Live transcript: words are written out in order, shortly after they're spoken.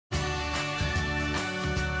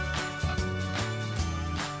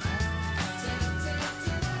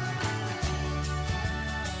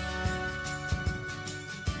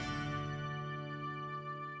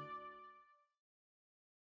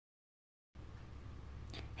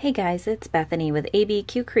Hey guys, it's Bethany with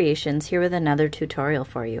ABCuteCreations here with another tutorial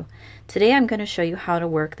for you. Today I'm going to show you how to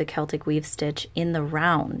work the Celtic weave stitch in the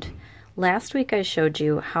round. Last week I showed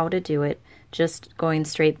you how to do it just going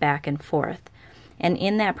straight back and forth. And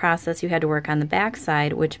in that process you had to work on the back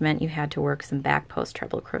side, which meant you had to work some back post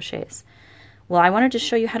treble crochets. Well, I wanted to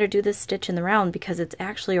show you how to do this stitch in the round because it's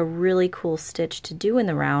actually a really cool stitch to do in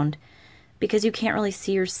the round because you can't really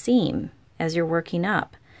see your seam as you're working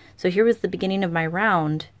up. So here was the beginning of my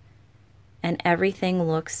round, and everything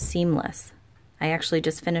looks seamless. I actually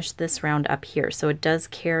just finished this round up here, so it does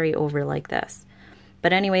carry over like this.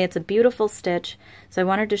 But anyway, it's a beautiful stitch, so I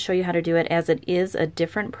wanted to show you how to do it as it is a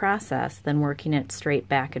different process than working it straight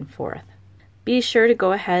back and forth. Be sure to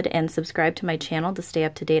go ahead and subscribe to my channel to stay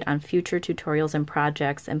up to date on future tutorials and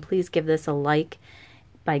projects, and please give this a like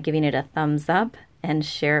by giving it a thumbs up and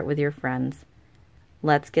share it with your friends.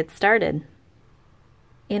 Let's get started.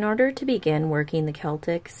 In order to begin working the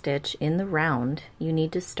Celtic stitch in the round, you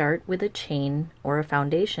need to start with a chain or a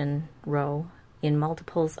foundation row in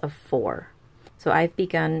multiples of 4. So I've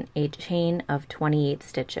begun a chain of 28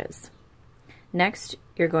 stitches. Next,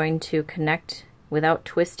 you're going to connect without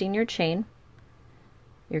twisting your chain.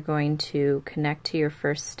 You're going to connect to your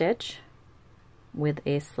first stitch with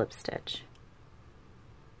a slip stitch.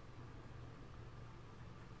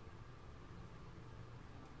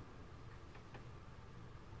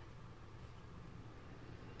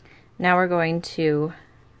 Now we're going to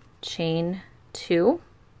chain 2.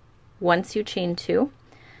 Once you chain 2,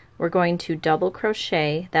 we're going to double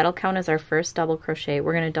crochet. That'll count as our first double crochet.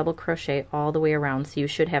 We're going to double crochet all the way around, so you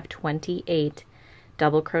should have 28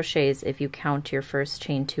 double crochets if you count your first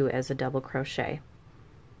chain 2 as a double crochet.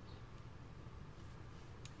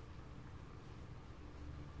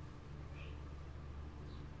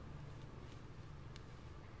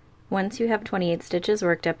 Once you have 28 stitches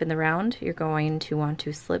worked up in the round, you're going to want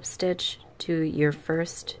to slip stitch to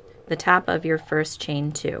the top of your first chain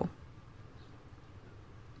 2.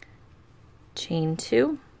 Chain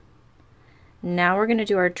 2. Now we're going to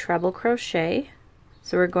do our treble crochet.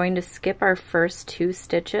 So we're going to skip our first 2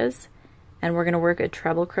 stitches and we're going to work a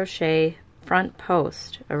treble crochet front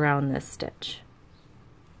post around this stitch.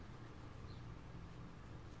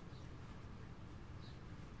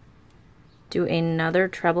 Do another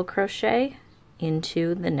treble crochet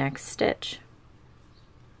into the next stitch.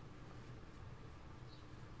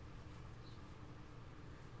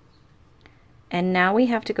 And now we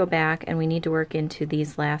have to go back and we need to work into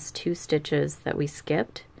these last 2 stitches that we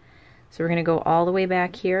skipped. So we're going to go all the way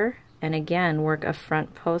back here and again work a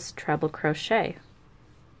front post treble crochet.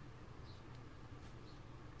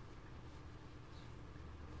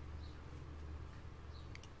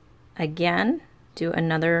 Again, do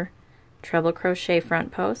another treble crochet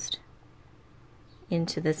front post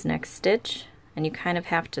into this next stitch, and you kind of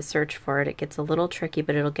have to search for it. It gets a little tricky,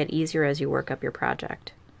 but it'll get easier as you work up your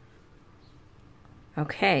project.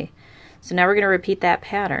 Okay, so now we're going to repeat that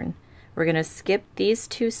pattern. We're going to skip these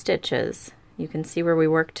 2 stitches. You can see where we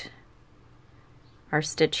worked our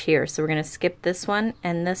stitch here. So we're going to skip this one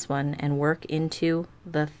and work into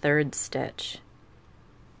the 3rd stitch.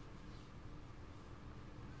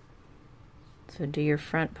 So do your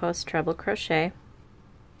front post treble crochet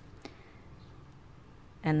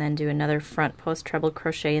and then do another front post treble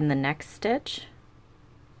crochet in the next stitch.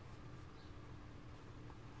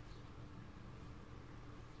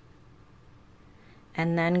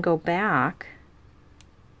 And then go back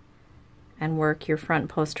and work your front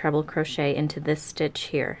post treble crochet into this stitch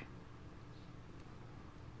here.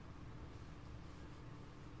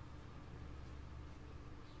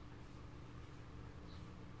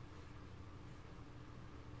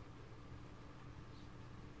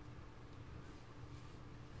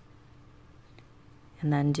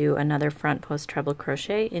 And then do another front post treble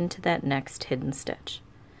crochet into that next hidden stitch.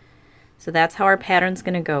 So that's how our pattern's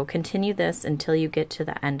going to go. Continue this until you get to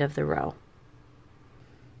the end of the row.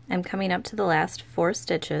 I'm coming up to the last 4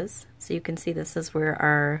 stitches, so you can see this is where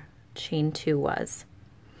our chain 2 was.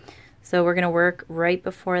 So we're going to work right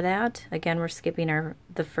before that. Again, we're skipping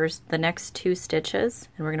the next 2 stitches,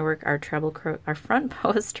 and we're going to work our front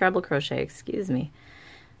post treble crochet,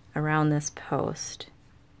 around this post.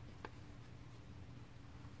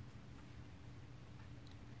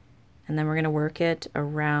 And then we're going to work it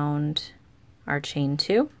around our chain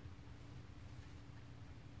 2.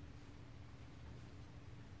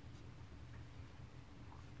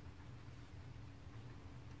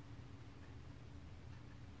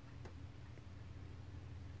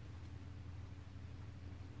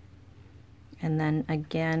 And then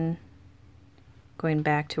again going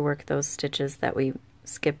back to work those stitches that we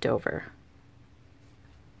skipped over.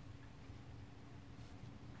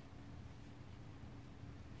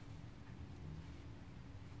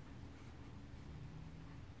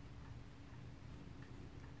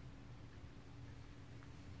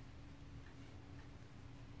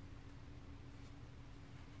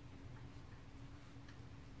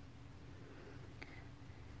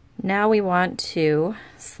 Now we want to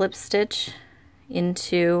slip stitch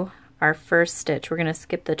into our first stitch. We're going to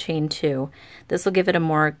skip the chain 2. This will give it a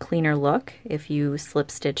more cleaner look if you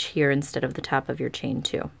slip stitch here instead of the top of your chain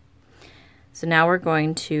 2. So now we're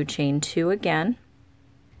going to chain 2 again.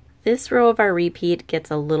 This row of our repeat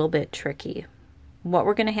gets a little bit tricky. What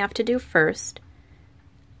we're going to have to do first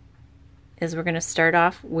is we're going to start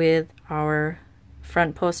off with our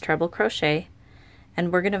front post treble crochet,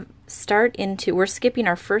 and we're going to start into, we're skipping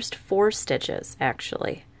our first 4 stitches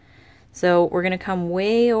actually. So we're going to come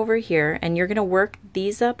way over here, and you're going to work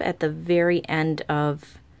these up at the very end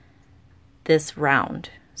of this round.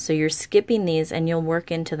 So you're skipping these and you'll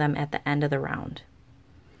work into them at the end of the round.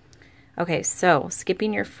 Okay, so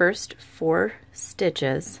skipping your first 4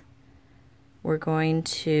 stitches, we're going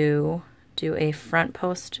to do a front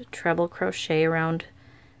post treble crochet around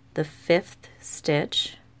the 5th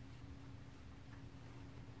stitch,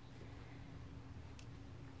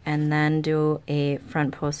 and then do a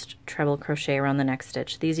front post treble crochet around the next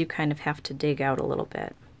stitch. These you kind of have to dig out a little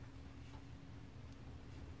bit.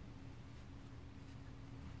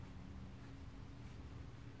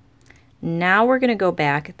 Now we're going to go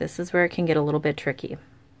back. This is where it can get a little bit tricky.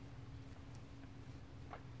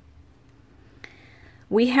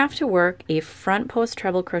 We have to work a front post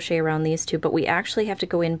treble crochet around these 2, but we actually have to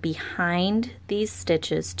go in behind these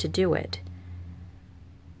stitches to do it.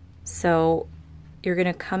 So you're going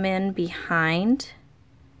to come in behind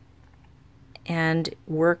and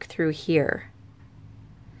work through here.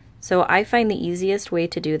 So I find the easiest way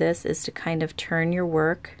to do this is to kind of turn your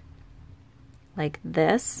work like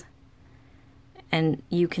this, and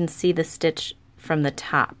you can see the stitch from the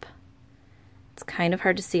top. It's kind of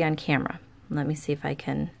hard to see on camera. Let me see if I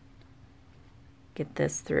can get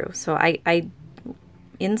this through. So I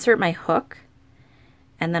insert my hook,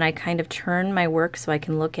 and then I kind of turn my work so I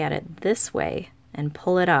can look at it this way and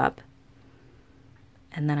pull it up,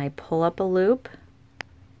 and then I pull up a loop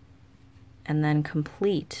and then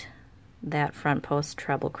complete that front post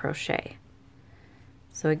treble crochet.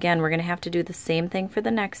 So again, we're going to have to do the same thing for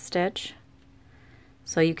the next stitch.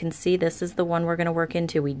 So you can see this is the one we're going to work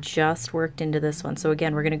into. We just worked into this one. So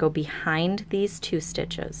again, we're going to go behind these 2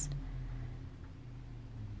 stitches,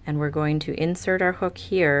 and we're going to insert our hook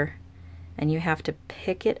here, and you have to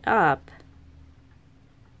pick it up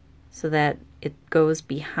so that it goes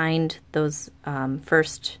behind those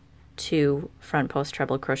first 2 front post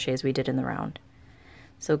treble crochets we did in the round.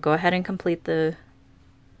 So go ahead and complete the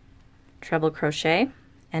treble crochet.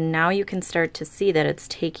 And now you can start to see that it's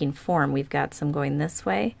taking form. We've got some going this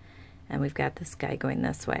way, and we've got this guy going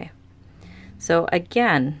this way. So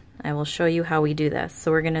again, I will show you how we do this. So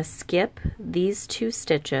we're going to skip these 2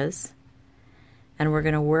 stitches, and we're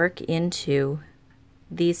going to work into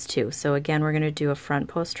these 2. So again, we're going to do a front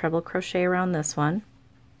post treble crochet around this one.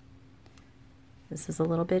 This is a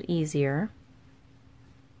little bit easier.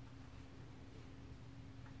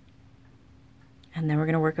 And then we're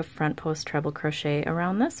going to work a front post treble crochet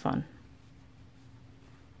around this one,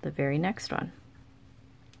 the very next one.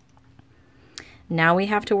 Now we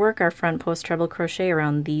have to work our front post treble crochet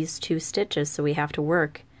around these 2 stitches, so we have to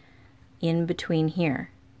work in between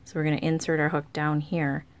here. So we're going to insert our hook down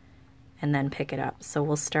here and then pick it up. So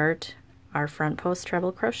we'll start our front post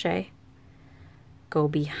treble crochet, go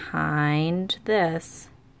behind this,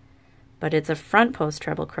 but it's a front post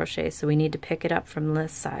treble crochet, so we need to pick it up from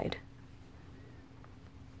this side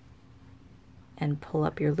and pull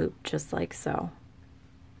up your loop just like so.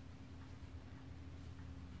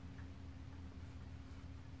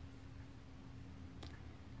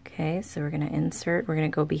 Okay, so we're going to insert, we're going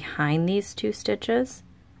to go behind these 2 stitches,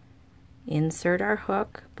 insert our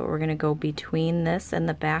hook, but we're going to go between this and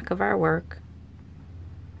the back of our work.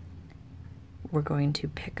 We're going to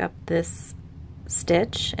pick up this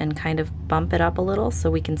stitch and kind of bump it up a little so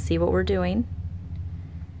we can see what we're doing.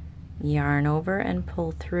 Yarn over and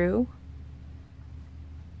pull through,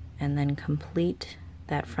 and then complete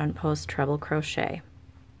that front post treble crochet.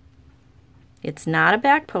 It's not a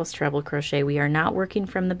back post treble crochet. We are not working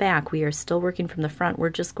from the back. We are still working from the front.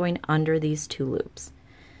 We're just going under these 2 loops.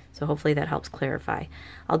 So hopefully that helps clarify.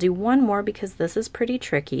 I'll do one more because this is pretty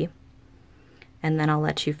tricky, and then I'll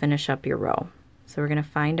let you finish up your row. So we're going to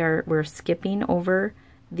find we're skipping over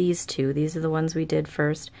these 2. These are the ones we did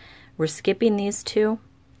first. We're skipping these 2,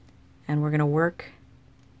 and we're going to work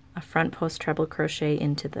a front post treble crochet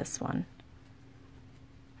into this one.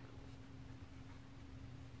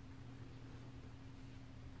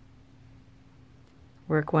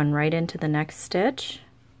 Work one right into the next stitch,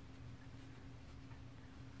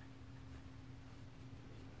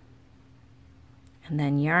 and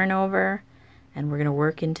then yarn over, and we're going to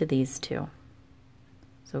work into these 2.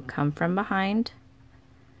 So come from behind,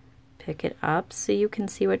 pick it up so you can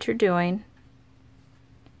see what you're doing,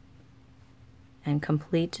 and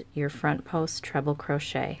complete your front post treble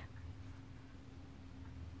crochet.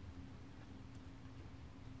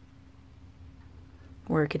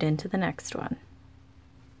 Work it into the next one.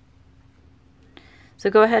 So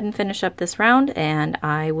go ahead and finish up this round, and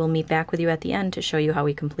I will meet back with you at the end to show you how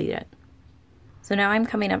we complete it. So now I'm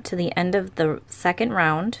coming up to the end of the second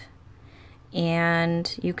round,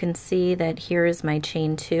 and you can see that here is my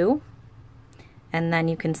chain 2, and then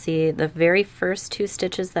you can see the very first 2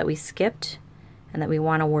 stitches that we skipped and that we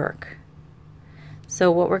want to work.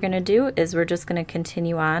 So what we're going to do is we're just going to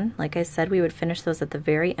continue on. Like I said, we would finish those at the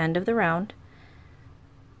very end of the round.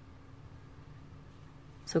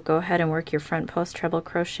 So go ahead and work your front post treble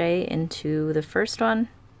crochet into the first one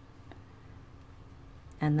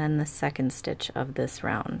and then the second stitch of this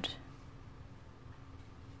round.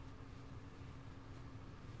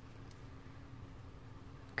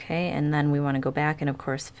 Okay, and then we want to go back and of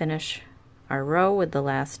course finish our row with the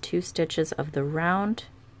last 2 stitches of the round.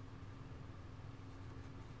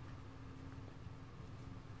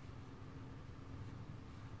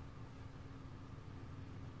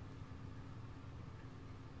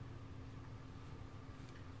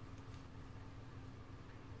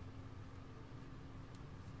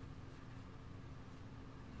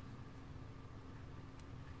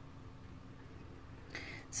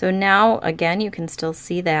 So now again you can still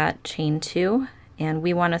see that chain 2, and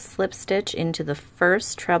we want to slip stitch into the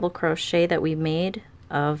first treble crochet that we made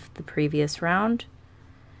of the previous round,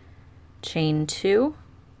 chain 2,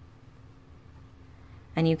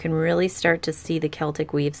 and you can really start to see the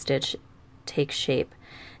Celtic weave stitch take shape.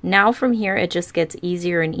 Now from here it just gets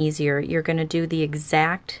easier and easier. You're going to do the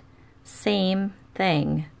exact same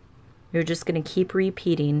thing. You're just going to keep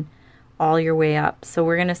repeating all your way up. So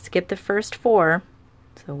we're going to skip the first 4.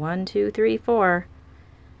 So 1, 2, 3, 4,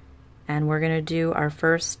 and we're going to do our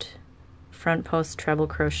first front post treble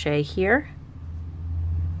crochet here,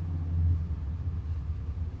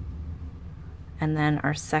 and then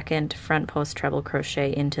our second front post treble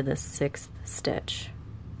crochet into the 6th stitch.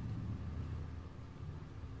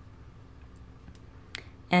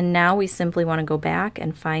 And now we simply want to go back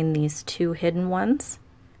and find these 2 hidden ones,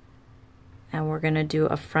 and we're going to do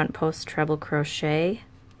a front post treble crochet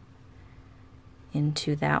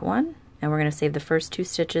into that one, and we're going to save the first 2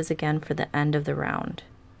 stitches again for the end of the round.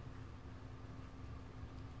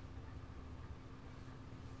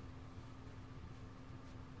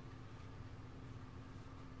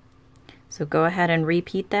 So go ahead and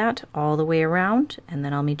repeat that all the way around, and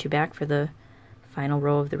then I'll meet you back for the final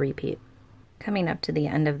row of the repeat. Coming up to the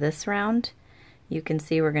end of this round, you can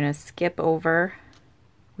see we're going to skip over,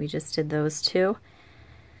 we just did those 2,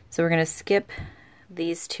 so we're going to skip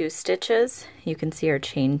these 2 stitches. You can see our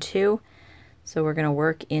chain 2, so we're going to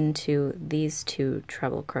work into these 2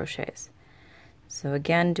 treble crochets. So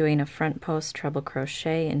again, doing a front post treble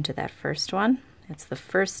crochet into that first one. It's the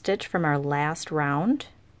first stitch from our last round,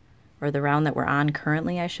 or the round that we're on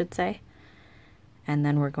currently, I should say, and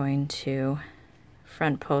then we're going to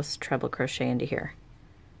front post treble crochet into here.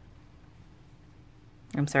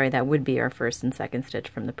 I'm sorry, that would be our first and second stitch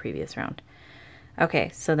from the previous round.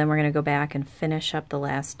 Okay, so then we're going to go back and finish up the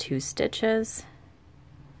last 2 stitches.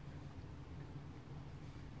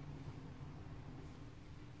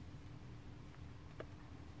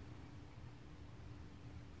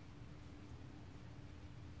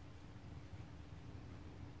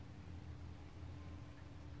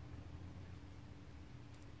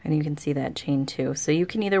 And you can see that chain 2. So you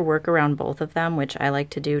can either work around both of them, which I like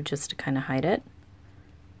to do just to kind of hide it,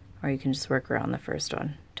 or you can just work around the first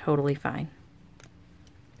one. Totally fine.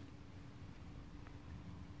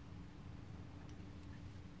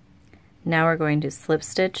 Now we're going to slip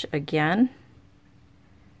stitch again.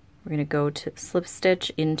 We're going to go to slip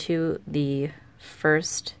stitch into the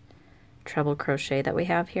first treble crochet that we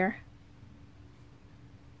have here.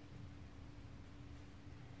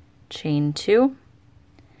 Chain 2.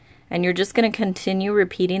 And you're just going to continue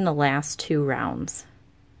repeating the last 2 rounds.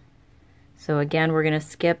 So again, we're going to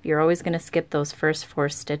skip, you're always going to skip those first 4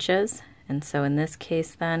 stitches. And so in this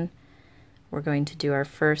case then, we're going to do our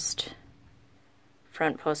first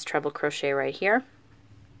front post treble crochet right here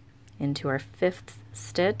into our 5th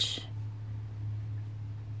stitch,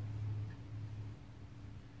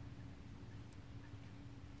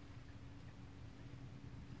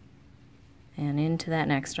 and into that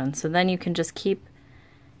next one. So then you can just keep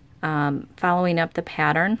following up the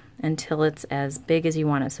pattern until it's as big as you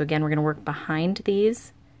want it. So again, we're going to work behind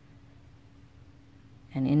these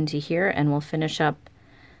and into here, and we'll finish up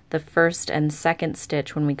the first and second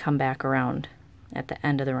stitch when we come back around. at the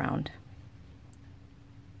end of the round.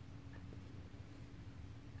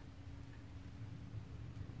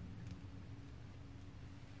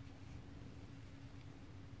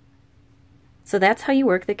 So that's how you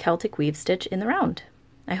work the Celtic weave stitch in the round.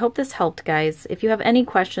 I hope this helped, guys. If you have any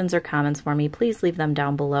questions or comments for me, please leave them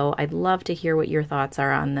down below. I'd love to hear what your thoughts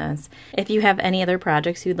are on this. If you have any other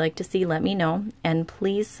projects you'd like to see, let me know. And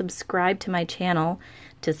please subscribe to my channel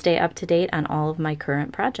to stay up to date on all of my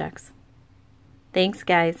current projects. Thanks,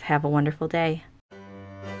 guys. Have a wonderful day.